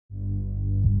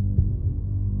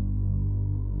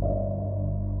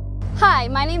Hi,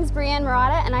 my name is Breanne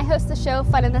Marotta and I host the show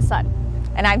Fun in the Sun.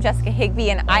 And I'm Jessica Higbee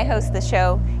and I host the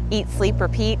show Eat, Sleep,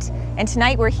 Repeat. And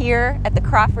tonight we're here at the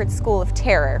Crawford School of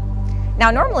Terror.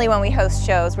 Now normally when we host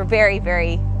shows, we're very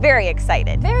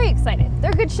excited. Very excited.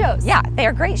 They're good shows. Yeah, they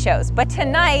are great shows. But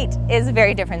tonight is a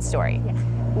very different story. Yeah.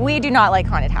 We do not like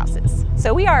haunted houses.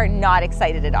 So we are not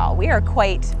excited at all. We are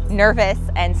quite nervous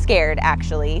and scared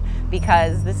actually,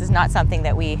 because this is not something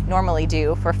that we normally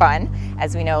do for fun,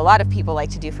 as we know a lot of people like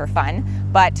to do for fun.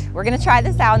 But we're gonna try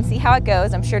this out and see how it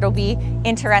goes. I'm sure it'll be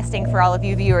interesting for all of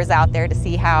you viewers out there to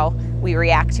see how we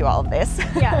react to all of this.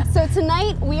 Yeah, so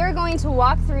tonight we are going to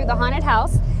walk through the haunted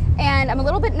house, and I'm a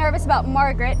little bit nervous about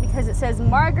Margaret because it says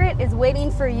Margaret is waiting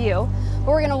for you. But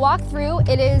we're gonna walk through.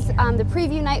 It is the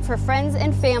preview night for friends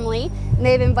and family, and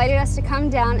they've invited us to come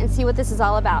down and see what this is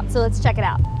all about. So let's check it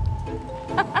out.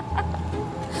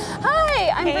 Hi,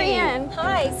 I'm Breanne.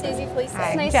 Hi, Susie, please.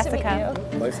 Hi, Nice Jessica. to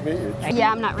meet you. Nice to meet you.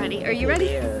 Yeah, I'm not ready. Are you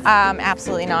ready?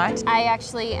 Absolutely not. I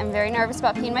actually am very nervous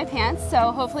about peeing my pants,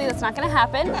 so hopefully that's not gonna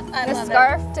happen. I A love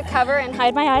scarf to cover and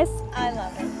hide my eyes. I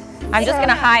love it. I'm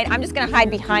just gonna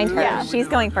hide behind her. Yeah. She's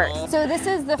going first. So this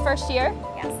is the first year?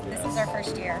 Yes, this is our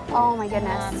first year. Oh my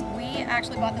goodness. We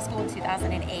actually bought the school in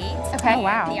 2008. Okay. Oh,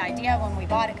 wow. The idea when we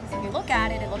bought it, because if you look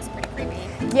at it, it looks pretty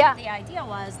creepy. Yeah. The idea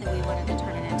was that we wanted to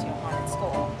turn it into a haunted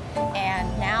school. And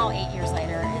now, 8 years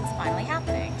later, it's finally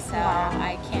happening. So Wow.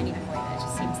 I can't even believe it. It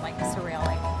just seems like surreal,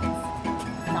 like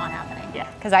it's not happening. Yeah.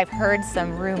 Because I've heard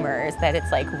some rumors that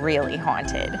it's like really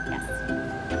haunted. Yes.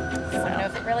 I don't know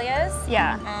if it really is.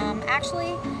 Yeah.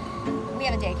 Actually, we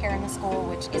have a daycare in the school,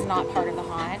 which is not part of the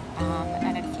haunt,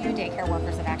 and a few daycare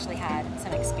workers have actually had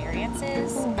some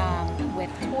experiences with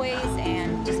toys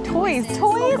and just Toys? voices.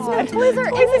 Toys? Oh, toys are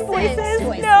Toys and innocent. voices?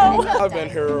 Toys. No. I've been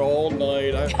here all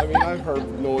night. I mean, I've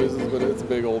heard noises, but it's a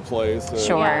big old place. So,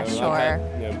 Sure, I've sure. had,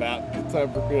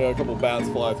 a couple bats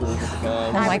fly through a couple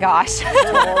Oh times. my gosh. There's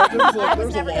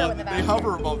a never here lot. when the They bats-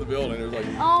 hover above the building. There's like,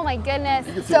 Oh my goodness.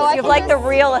 can see So the- I You have can like the just-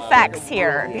 real effects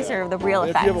here. These are the real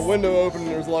if effects. you have a window open and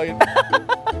there's light,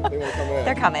 they want to come in.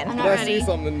 They're coming. I'm If not I ready. see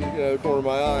something in the corner of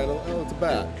my eye, and oh, it's a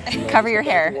bat. Cover your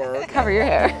hair. Work. Cover your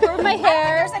hair. Cover my I don't think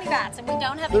hair. there's any bats, and we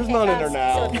don't have There's any none fake in there bats,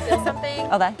 now. So if you feel something,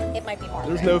 Oh, that. it might be Margaret.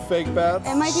 There's no fake bats.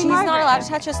 It might be She's Margaret. not allowed to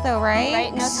touch us though, right?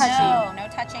 Right? No touching. No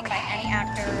touching by any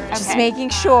actors. Just Okay. making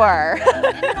sure. And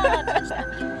you're not allowed to touch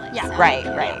them either. Yeah.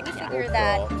 Right. We figure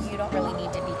that you don't really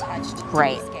need to be touched to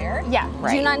Right. be scared. Yeah.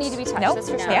 Right. Do not need to be touched. Nope. That's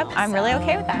for sure. Yep. I'm really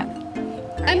okay with that.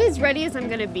 I'm as ready as I'm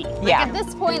gonna be. Like Yeah. at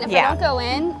this point, if Yeah. I don't go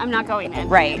in, I'm not going in.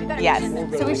 Right. Yes.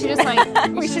 So we should just like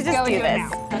We should just go do into it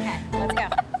this. now. Okay,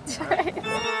 let's go.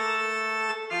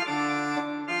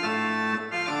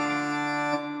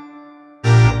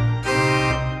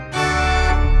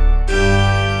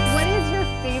 What is your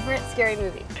favorite scary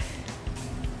movie?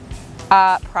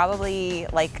 Probably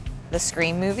like the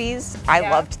Scream movies. I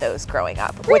Yeah. loved those growing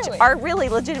up, which Really? are really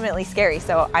legitimately scary.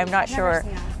 So I'm not Never sure.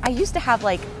 seen that.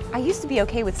 I used to be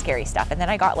okay with scary stuff, and then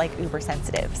I got like uber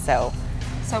sensitive. So,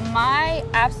 So my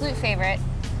absolute favorite,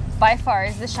 by far,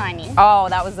 is The Shining. oh,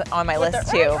 that was on my list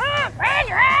too.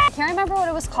 I can't remember what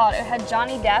it was called. It had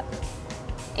Johnny Depp,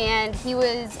 and he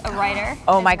was a writer.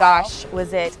 Oh as my well. gosh,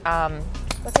 was it?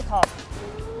 What's it called?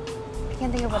 I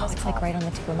can't think of what it's It's called. like right on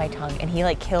the tip of my tongue, and he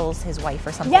like kills his wife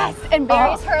or something. Yes, and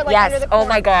buries her like yes. under the Oh corn.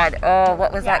 my god. Oh,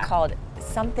 what was that Yeah. called?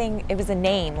 Something. It was a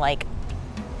name like.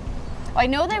 I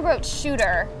know they wrote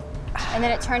Shooter, and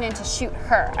then it turned into Shoot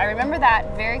Her. I remember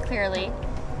that very clearly.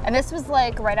 And this was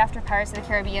like right after Pirates of the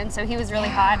Caribbean, so he was really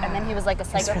hot, and then he was like a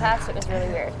really psychopath, so it was really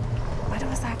weird. What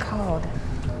was that called?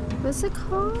 What's it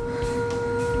called?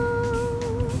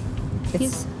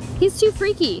 It's, He's too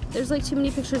freaky. There's like too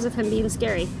many pictures of him being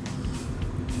scary.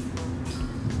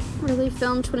 Really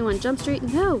filmed 21 Jump Street?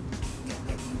 No.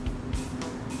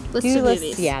 List of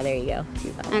movies. Yeah, there you go.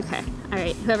 Okay. All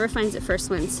right. Whoever finds it first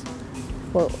wins.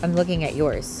 Well, I'm looking at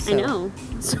yours. So. I know.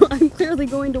 So I'm clearly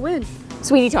going to win.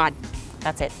 Sweeney Todd.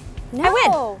 That's it. No. I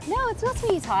win. No, it's not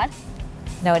Sweeney Todd.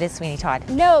 No, it is Sweeney Todd.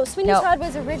 No, Sweeney No. Todd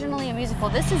was originally a musical.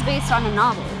 This is based on a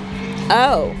novel.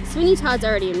 Oh. Sweeney Todd's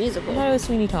already a musical. I thought it was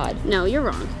Sweeney Todd. No, you're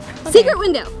wrong. Secret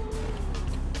Window.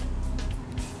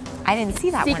 I didn't see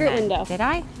that Secret one then. Window. Did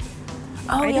I?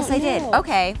 Oh, I yes, don't I did. know.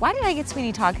 Okay. Why did I get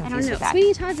Sweeney Todd I don't confused know. with that?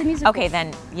 Sweeney Todd's a musical. Okay,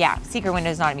 then, yeah. Secret Window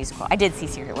is not a musical. I did see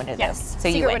Secret Window, Yes. though. So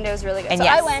Secret you win. Window is really good. And so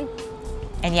yes. I win.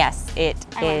 And yes, it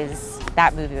I win. is.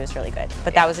 That movie was really good.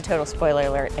 But that was a total spoiler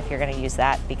alert if you're going to use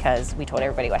that, because we told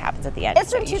everybody what happens at the end. It's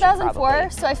so from you should 2004, probably-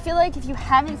 so I feel like if you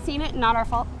haven't seen it, not our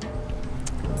fault.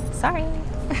 Sorry.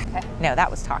 Okay. No,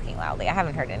 that was talking loudly. I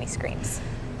haven't heard any screams.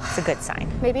 It's a good sign.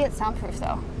 Maybe it's soundproof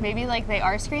though. Maybe like they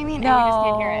are screaming and we just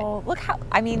can't hear it. Look how,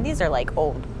 I mean, these are like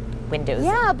old windows.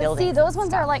 Yeah, and but buildings see, those and ones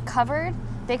stuff. are like covered.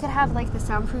 They could have like the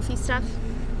soundproofy stuff.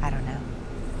 I don't know.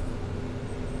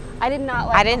 I did not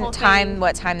like I the didn't whole time thing.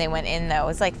 what time they went in though. It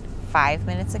was like 5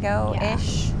 minutes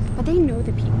ago-ish. Yeah. But they know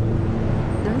the people.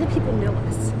 None of the people know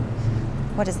us.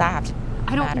 What does that have to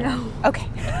I don't matter? know. Okay.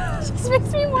 It just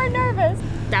makes me more nervous.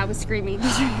 That was screaming.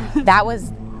 That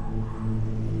was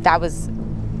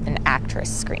an actress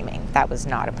screaming. That was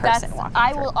not a person walking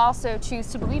I through. will also choose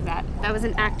to believe that. That was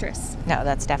an actress. No,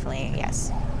 that's definitely a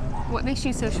yes. What makes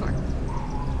you so sure?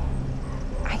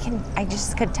 I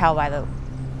just could tell by the,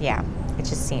 yeah, it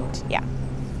just seemed, yeah.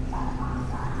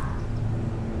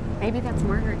 Maybe that's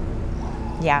Margaret.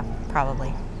 Yeah,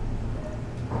 probably.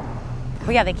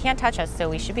 Well, yeah, they can't touch us, so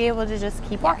we should be able to just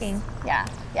keep walking. Yeah,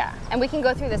 yeah. And we can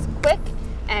go through this quick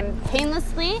and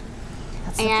painlessly.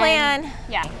 That's the plan.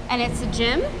 Yeah, and it's a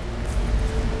gym.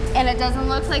 And it doesn't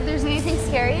look like there's anything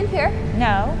scary in here.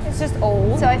 No, it's just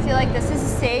old. So I feel like this is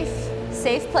a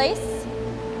safe place.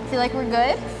 I feel like we're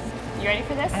good. You ready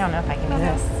for this? I don't know if I can do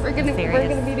this. We're gonna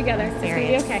be together. It's gonna be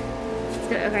Serious. okay. It's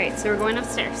good. All right, so we're going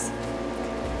upstairs.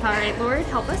 All right, Lord,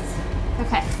 help us.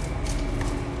 Okay.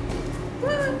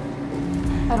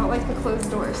 I don't like the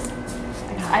closed doors.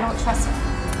 I don't trust it.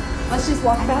 Let's just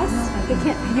walk fast. You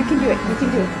can do it. You can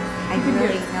do it.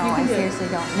 I seriously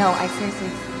don't. No, I seriously,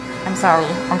 I'm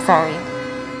sorry.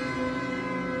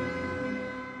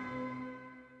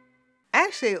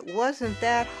 Actually, it wasn't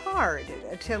that hard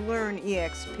to learn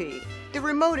EXP. The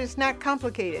remote is not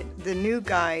complicated. The new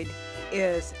guide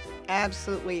is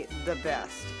absolutely the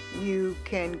best. You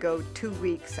can go 2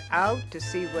 weeks out to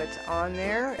see what's on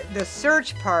there. The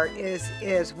search part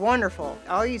is wonderful.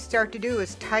 All you start to do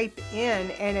is type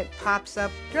in and it pops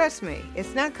up. Trust me,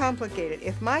 it's not complicated.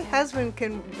 If my husband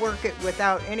can work it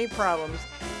without any problems,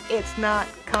 it's not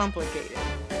complicated.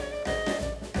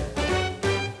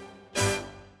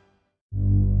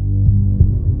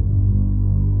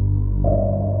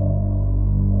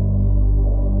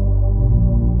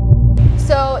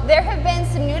 So there have been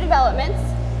some new developments.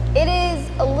 It is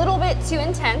a little bit too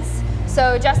intense.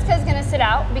 So Jessica's gonna sit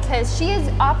out because she is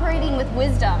operating with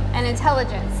wisdom and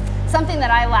intelligence, something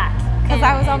that I lack. Because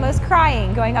I was almost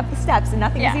crying going up the steps and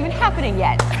nothing was even happening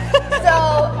yet.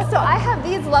 So I have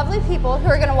these lovely people who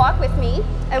are gonna walk with me.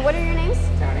 And what are your names?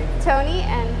 Tony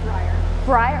and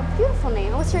Briar. Beautiful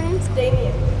name. What's your name?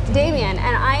 Damien.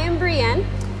 And I am Breanne.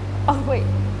 Oh wait,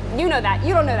 you know that.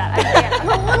 You don't know that. I'm Breanne. I'm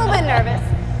a little bit nervous.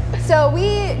 So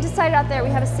we decided out there we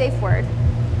have a safe word.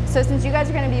 So since you guys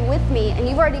are gonna be with me and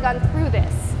you've already gone through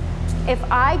this, if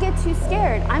I get too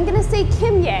scared, I'm gonna say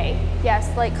Kim Ye.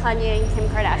 Yes, like Kanye and Kim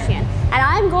Kardashian. And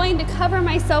I'm going to cover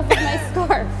myself with my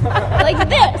scarf, like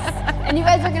this. And you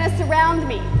guys are gonna surround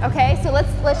me, okay? So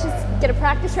let's just get a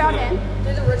practice round in.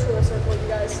 Do the ritual circle, you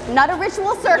guys. Not a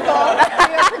ritual circle, we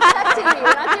are protecting me.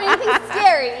 We're not doing anything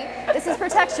scary. This is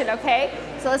protection, okay?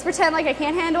 So let's pretend like I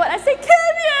can't handle it. I say, Kim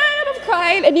Ye, and I'm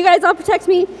crying. And you guys all protect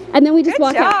me, and then we just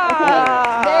walk out.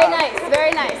 Okay? Very nice,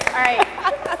 very nice. All right,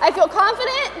 I feel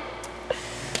confident.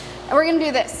 And we're gonna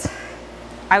do this.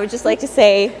 I would just like to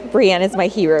say Breanne is my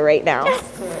hero right now.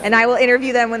 And I will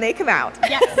interview them when they come out.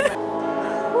 Yes.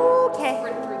 Okay.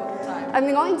 I'm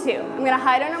going to. I'm gonna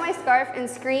hide under my scarf and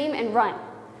scream and run.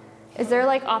 Is there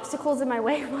like obstacles in my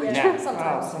way? Yeah,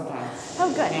 sometimes.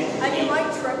 Oh, good. And you might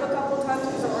trip a couple of times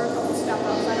because there are a couple step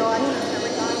ups. I know I trip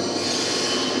every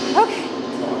time.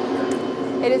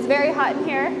 Okay. It is very hot in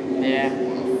here. Yeah.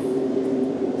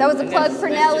 That was a plug for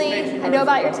Nelly. I know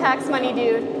about your tax money,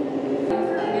 dude.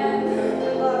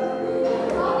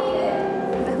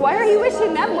 Why are you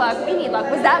wishing them luck? We need luck.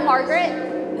 Was that Margaret?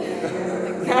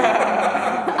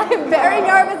 I'm very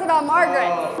nervous about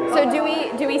Margaret. So do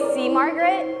we see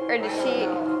Margaret, or does she?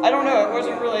 I don't know. It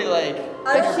wasn't really like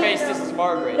her face. This is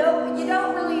Margaret. No, you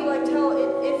don't really like tell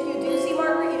if you do see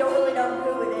Margaret, you don't really know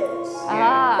who it is.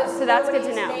 Ah, so that's good to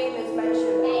Nobody's know. name is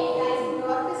mentioned.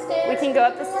 We can go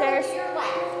up the stairs.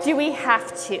 Do we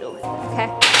have to? Okay.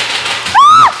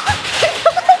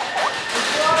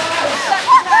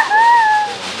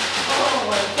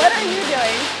 What are you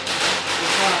doing?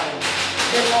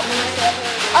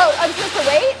 Oh, I'm supposed to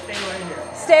wait?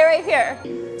 Stay right here.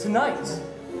 Tonight,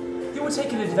 you will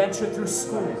take an adventure through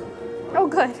school, Oh,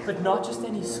 good. but not just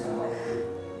any school.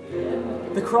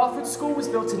 The Crawford School was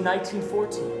built in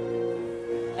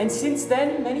 1914, and since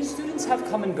then, many students have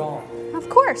come and gone. Of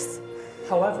course.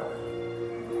 However,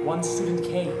 one student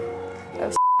came,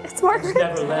 It's Margaret.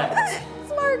 never left. It's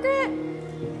Margaret.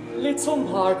 Little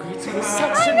Margaret was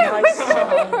such a nice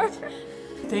child.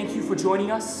 Thank you for joining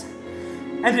us,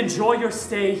 and enjoy your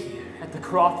stay here at the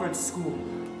Crawford School.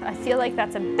 I feel like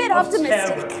that's a bit of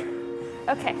optimistic. terror.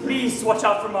 Okay. Please watch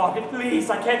out for Margaret, please.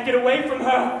 I can't get away from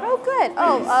her. Oh, good.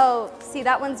 Oh, see,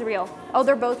 that one's real. Oh,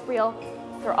 they're both real.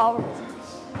 They're all real.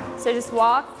 So just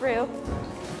walk through.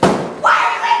 Why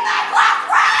are you in my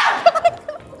classroom?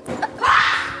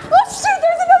 Oh, shoot,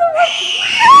 there's another one.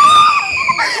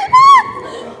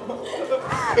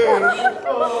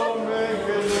 Oh, man,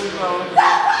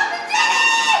 goodness.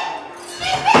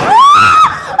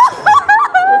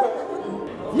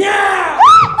 Yeah!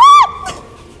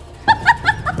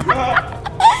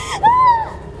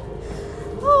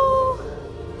 Oh,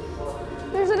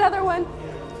 there's another one.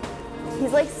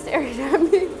 He's like staring at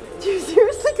me. Do you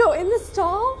seriously go in the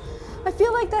stall? I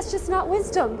feel like that's just not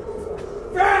wisdom.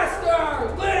 Faster!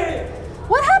 Leave!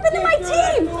 What happened to my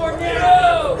team?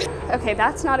 Tornado! Okay,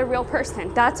 that's not a real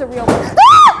person. That's a real person.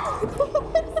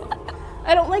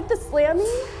 I don't like the slamming.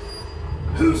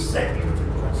 Who sent you to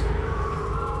the prison?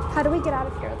 How do we get out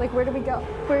of here? Like, where do we go?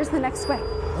 Where's the next way?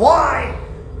 Why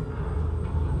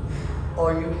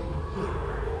are you here?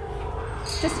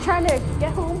 Just trying to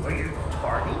get home. Are you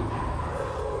partying?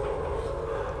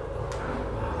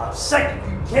 I'm sick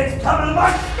of you kids coming to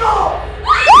my school!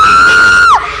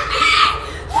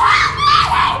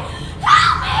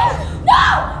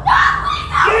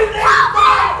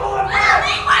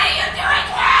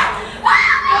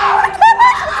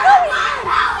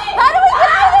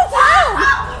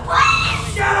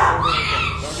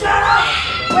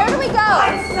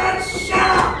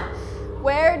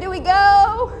 Where do we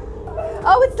go?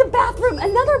 Oh, it's the bathroom.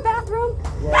 Another bathroom.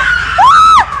 Yeah.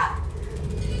 Ah!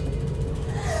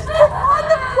 They're on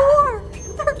the floor.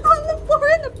 They're on the floor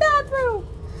in the bathroom.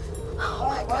 Oh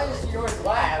my Why God. is yours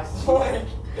last? Like,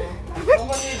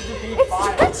 someone needs to be It's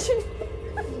fired. stretching.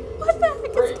 What the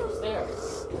heck Break is the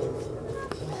stairs.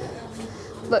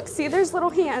 Look, see, there's little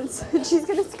hands. And she's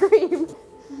gonna scream.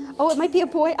 Oh, it might be a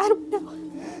boy. I don't know.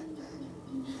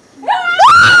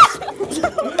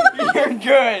 You're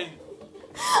good.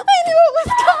 I knew it was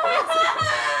coming.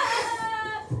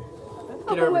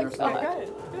 Get over yourself. Good.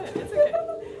 It's okay.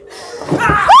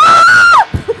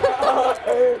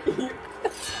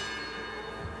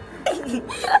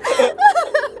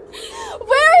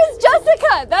 Where is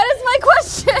Jessica? That is my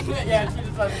question. Yeah, she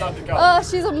decided not to go. Oh,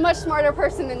 she's a much smarter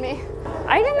person than me.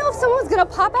 I didn't know if someone was gonna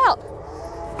pop out.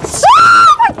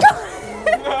 Oh my God!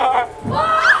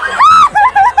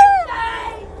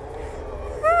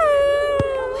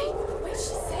 Wait,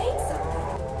 she's saying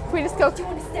something. Can we just go? Do you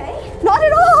want to stay? Not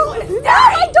at all. You wanna No,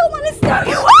 I don't want to stay.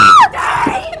 You Ah! want to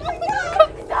stay?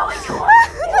 No, you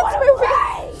That's moving.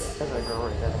 There's a girl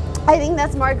right there. I think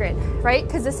that's Margaret, right?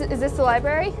 Because is this the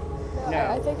library? No.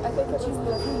 I think she's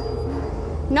the.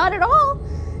 Not at all.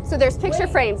 So there's picture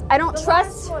frames. I don't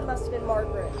trust. One must have been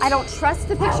Margaret. I don't trust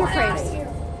the picture frames.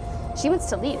 She wants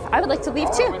to leave. I would like to leave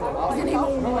too.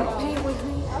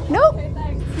 Nope.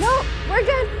 Nope. We're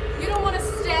good. You don't want to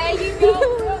stay. You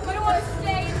don't want to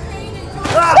stay in pain and joy.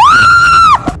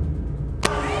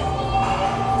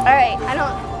 All right. I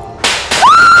don't.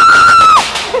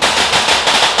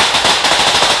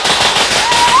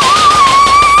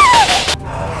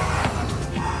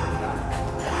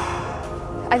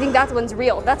 I think that one's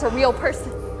real. That's a real person.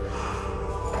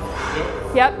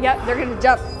 Yep, they're gonna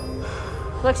jump.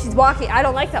 Look, she's walking. I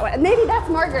don't like that one. Maybe that's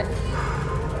Margaret.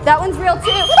 That one's real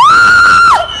too.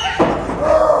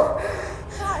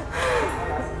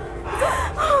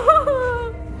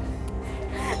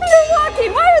 They're walking.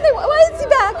 Why are they? Why is he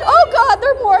back? Oh God,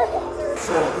 there are more.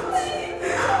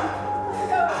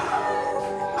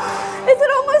 Is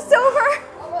it almost over?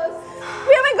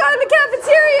 We haven't gone to the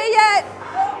cafeteria yet.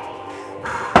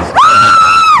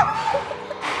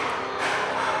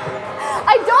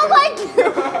 I don't like you.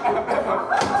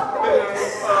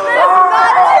 That is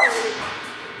not it.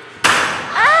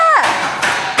 Ah!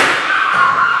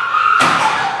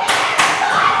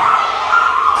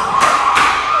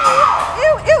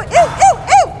 Ew, ew, ew, ew,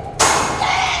 ew.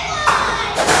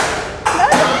 No,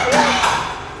 don't do it.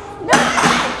 No.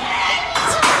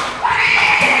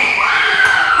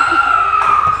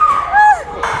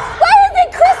 Why is it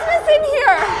Christmas in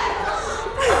here?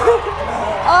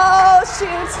 Oh,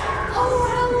 shoot.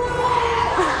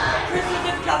 Christmas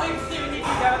is coming soon, did you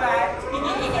know that?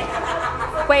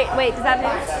 Wait, does that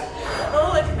mean?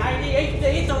 Oh, it's 98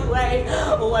 days away.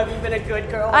 Oh, have you been a good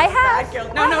girl? I A bad have. girl?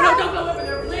 I No, have. don't go over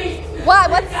there, please. What?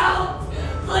 What's? Help,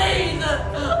 please.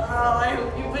 Oh, I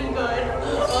hope you've been good.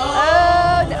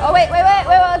 Oh, wait,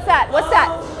 what's that? What's that?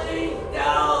 Oh, please,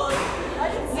 don't. Is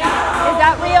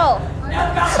that real? No,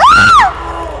 go.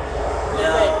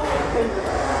 No.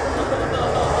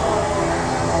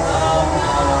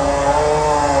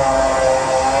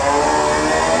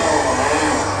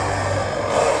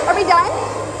 Are we done?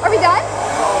 Are we done?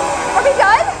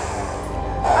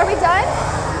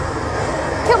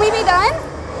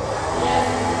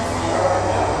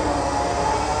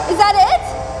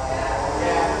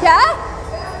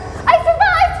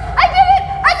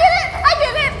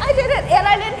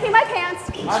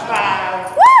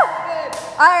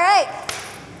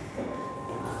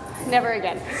 Never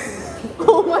again.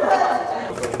 Oh my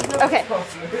god. Okay.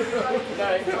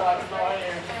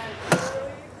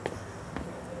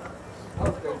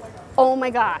 Oh my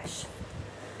gosh.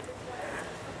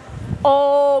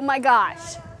 Oh my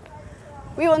gosh.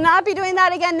 We will not be doing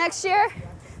that again next year.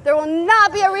 There will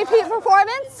not be a repeat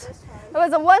performance. It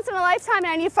was a once in a lifetime, and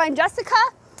I need to find Jessica,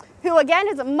 who again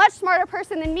is a much smarter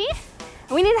person than me,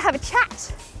 and we need to have a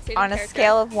chat. On a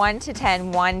scale of 1 to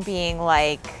 10, 1 being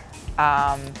like,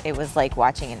 it was like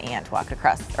watching an ant walk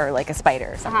across, or like a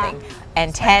spider or something,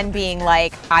 and 10 being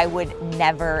like, I would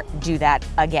never do that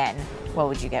again, what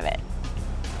would you give it?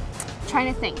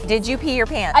 Trying to think. Did you pee your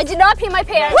pants? I did not pee my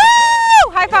pants.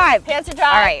 Woo! High five. Pants are dry.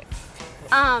 All right.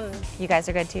 You guys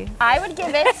are good too? I would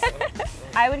give it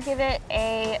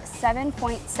a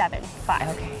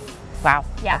 7.75. Okay. Wow.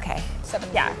 Yeah. Okay.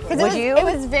 Yeah. Would you? It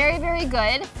was very, very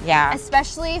good. Yeah.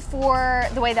 Especially for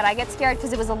the way that I get scared,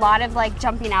 because it was a lot of like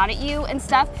jumping out at you and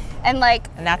stuff, and like.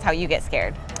 And that's how you get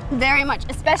scared. Very much,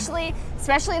 especially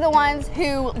the ones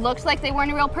who looked like they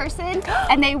weren't a real person,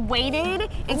 and they waited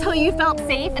until you felt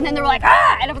safe, and then they were like,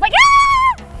 ah, and it was like, ah.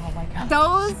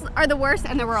 Those are the worst,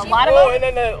 and there were a lot of them. And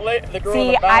then the girl See, in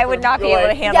the bathroom, I would not be able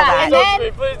to handle that.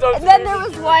 And then there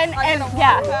was one, and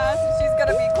yeah. She's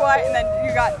gonna be quiet, and then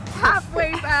you got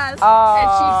halfway past, Oh. and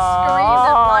she screamed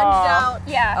and lunged out.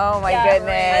 Yeah. Oh my Yeah.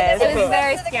 goodness. It was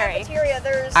very scary.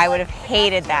 I would have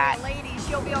hated that. Lady,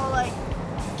 she'll be all like,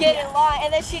 get in line,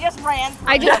 and then she just ran.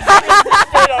 I just.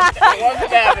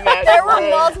 There were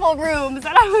multiple rooms,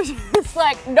 and I was just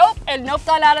like, nope, and nope,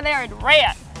 got out of there and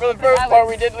ran. For the first part,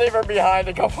 we did leave her behind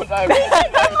a couple times. My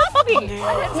team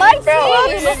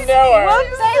didn't know her.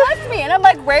 They left me, and I'm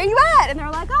like, where are you at? And they're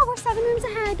like, oh, we're 7 rooms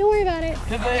ahead. Don't worry about it.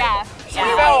 Yeah. She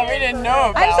fell, and we didn't know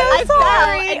about I'm so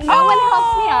sorry. And no one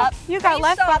helped me up. You got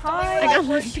left behind.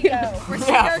 Where'd she go? Where'd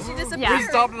she go? She disappeared. We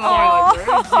stopped in the line like,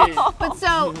 where is she? But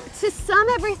so, to sum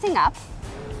everything up,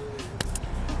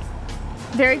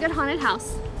 very good haunted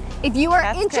house. If you are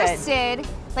interested,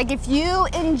 like if you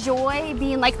enjoy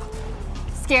being like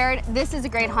scared, this is a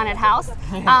great haunted house.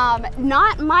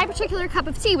 Not my particular cup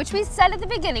of tea, which we said at the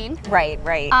beginning. Right,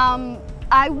 right.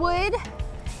 I would,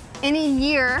 in a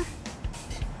year,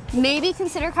 maybe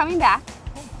consider coming back.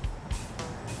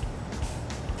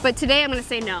 But today I'm gonna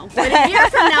say no. But a year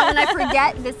from now, when I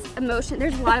forget this emotion,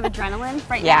 there's a lot of adrenaline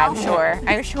right now. Yeah, I'm sure.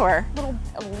 I'm sure. A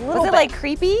little Was it like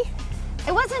creepy?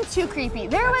 It wasn't too creepy.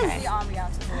 There was. The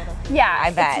ambiance was a little creepy. Yeah,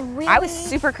 I bet. Really, I was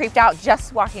super creeped out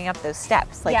just walking up those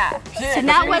steps. Like, yeah, and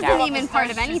that wasn't even part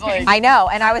of anything. I know,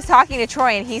 and I was talking to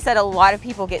Troy, and he said a lot of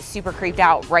people get super creeped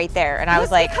out right there, and I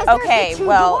was like, okay,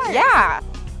 well, yeah.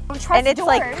 And it's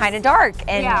like kind of dark,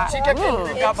 and she kept getting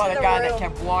freaked out by the guy that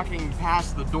kept walking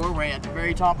past the doorway at the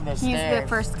very top of the stairs. He's the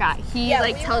first guy. He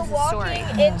like tells the story.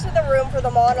 Into the room for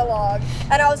the monologue,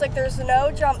 and I was like, "There's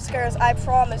no jump scares, I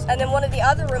promise." And then one of the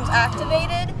other rooms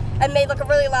activated and made like a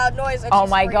really loud noise. And oh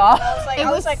my god! It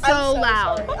was so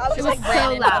loud. It was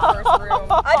so loud.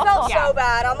 I felt so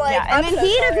bad. I'm like, and then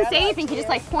he doesn't say anything. He just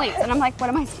like points, and I'm like, "What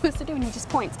am I supposed to do?" And he just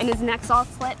points, and his neck's all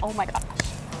slit. Oh my gosh!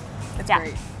 It's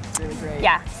great. Really great.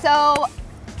 Yeah. So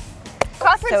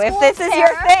Crawford School if this of is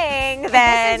Terror, your thing,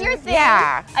 then if this is your thing,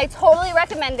 yeah, I totally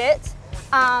recommend it.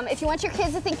 If you want your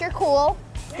kids to think you're cool,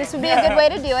 this would be a good way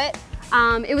to do it.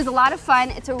 It was a lot of fun.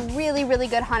 It's a really, really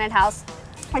good haunted house,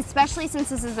 especially since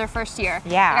this is their first year.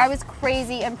 Yeah. Like, I was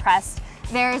crazy impressed.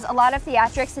 There's a lot of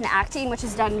theatrics and acting, which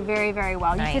is done very, very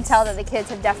well. Nice. You can tell that the kids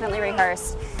have definitely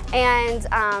rehearsed, and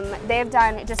they have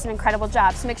done just an incredible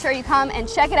job. So make sure you come and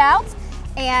check it out,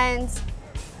 and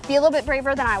be a little bit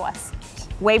braver than I was.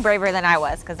 Way braver than I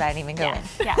was, because I didn't even go in.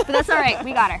 Yeah, but that's all right.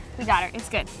 We got her. We got her. It's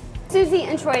good. Susie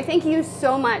and Troy, thank you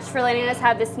so much for letting us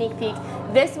have this sneak peek.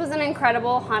 This was an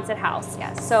incredible haunted house.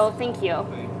 Yes. So thank you.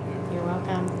 You're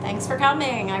welcome. Thanks for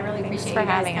coming. I really appreciate you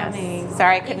guys coming.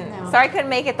 Sorry I couldn't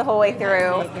make it the whole way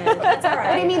through. That's all right.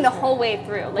 What do you mean the whole way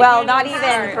through? Like, well, not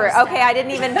even through. Okay, I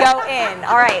didn't even go in.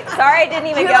 All right. Sorry I didn't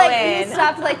even go in. You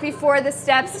stopped like before the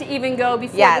steps to even go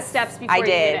before the steps before you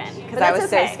get in. Because I was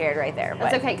so scared right there.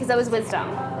 That's okay, because that was wisdom.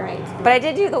 Right. But I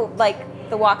did do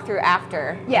the walkthrough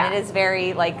after. Yeah. And it is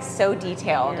very so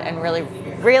detailed and really,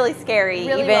 really scary,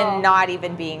 Really even well. not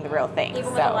even being the real thing. Even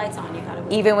with the lights on, you gotta.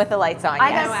 Even with the lights on, I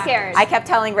yes. got scared. I kept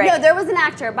telling Rick. No, there was an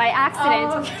actor by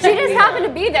accident. She just happened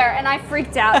to be there, and I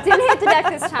freaked out. Didn't hit the deck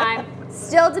this time.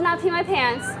 Still did not pee my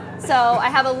pants. So I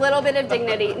have a little bit of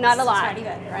dignity, not a lot. Tiny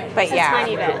bit, right? But Just yeah. a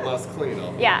tiny bit. Less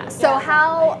cleanup. Yeah. So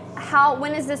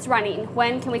when is this running?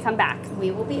 When can we come back?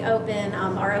 We will be open.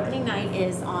 Our opening night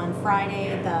is on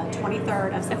Friday, the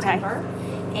 23rd of September.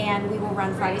 And we will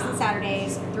run Fridays and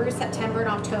Saturdays through September and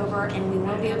October, and we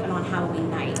will be open on Halloween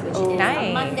night, which is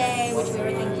a Monday, which we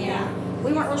were thinking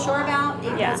we weren't real sure about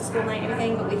it was a school night and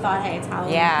everything, but we thought, hey, it's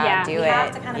Halloween. Yeah, do we it.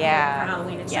 have to kind of prepare for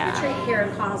Halloween. It's trick or treat here in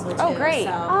Connellsville too. Oh, great.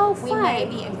 So we may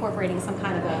be incorporating some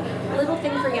kind of a little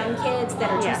thing for young kids that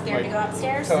are too scared to go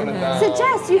upstairs. So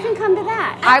Jess, you can come to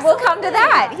that. I will come to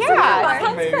that. Yeah,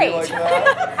 sounds great. Like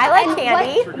I like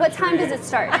candy. What time does it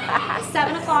start?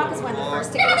 7 o'clock is when the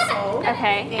first ticket is sold.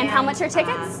 Okay. And how much are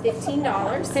tickets? $15.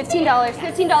 $15.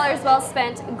 $15 well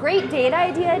spent. Great date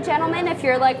idea, gentlemen. If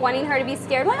you're like wanting her to be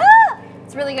scared,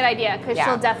 it's a really good idea because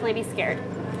she'll definitely be scared.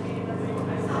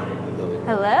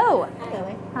 Hello. Hi,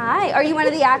 Lily. Hi. Are you one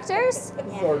of the actors?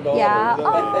 Yeah.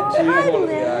 Oh, She's hi, one of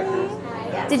the Lily.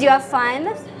 actors. Did you have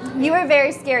fun? You were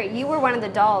very scary. You were one of the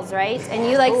dolls, right? And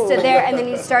you like stood there and then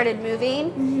you started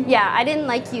moving. Yeah, I didn't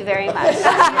like you very much.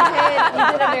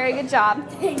 You did a very good job.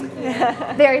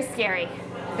 Very scary.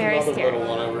 Very Another scary. little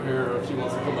one over here if she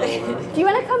wants to come over. Do you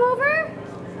want to come over?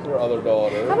 Her other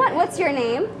daughter. Come on, what's your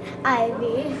name?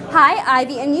 Ivy. Hi,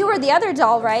 Ivy. And you were the other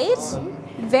doll, right?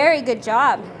 Very good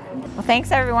job. Well,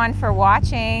 thanks everyone for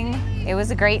watching. It was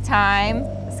a great time,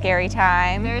 a scary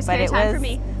time. Very scary time for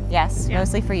me. Yes,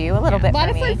 mostly for you, a little bit for me. A lot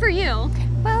of fun for you.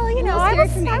 Well, you know, I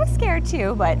was scared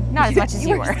too, but not as much as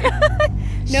you were.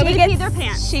 Nobody peed their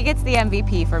pants. She gets the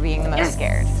MVP for being the most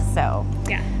scared. So,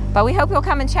 yeah. But we hope you'll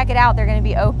come and check it out. They're going to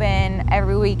be open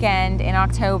every weekend in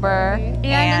October. And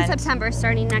in September,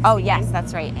 starting next Oh, weekend. yes,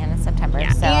 that's right, and in September.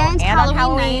 Yeah. So, and on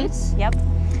Halloween night. Yep.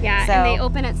 Yeah, So, and they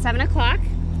open at 7 o'clock.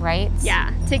 Right.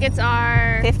 Yeah, tickets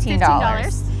are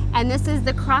 $15. And this is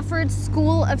the Crawford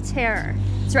School of Terror.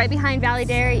 It's right behind Valley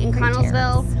Dairy in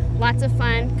Connellsville. Lots of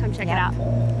fun. Come check it out.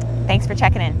 Thanks for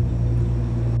checking in.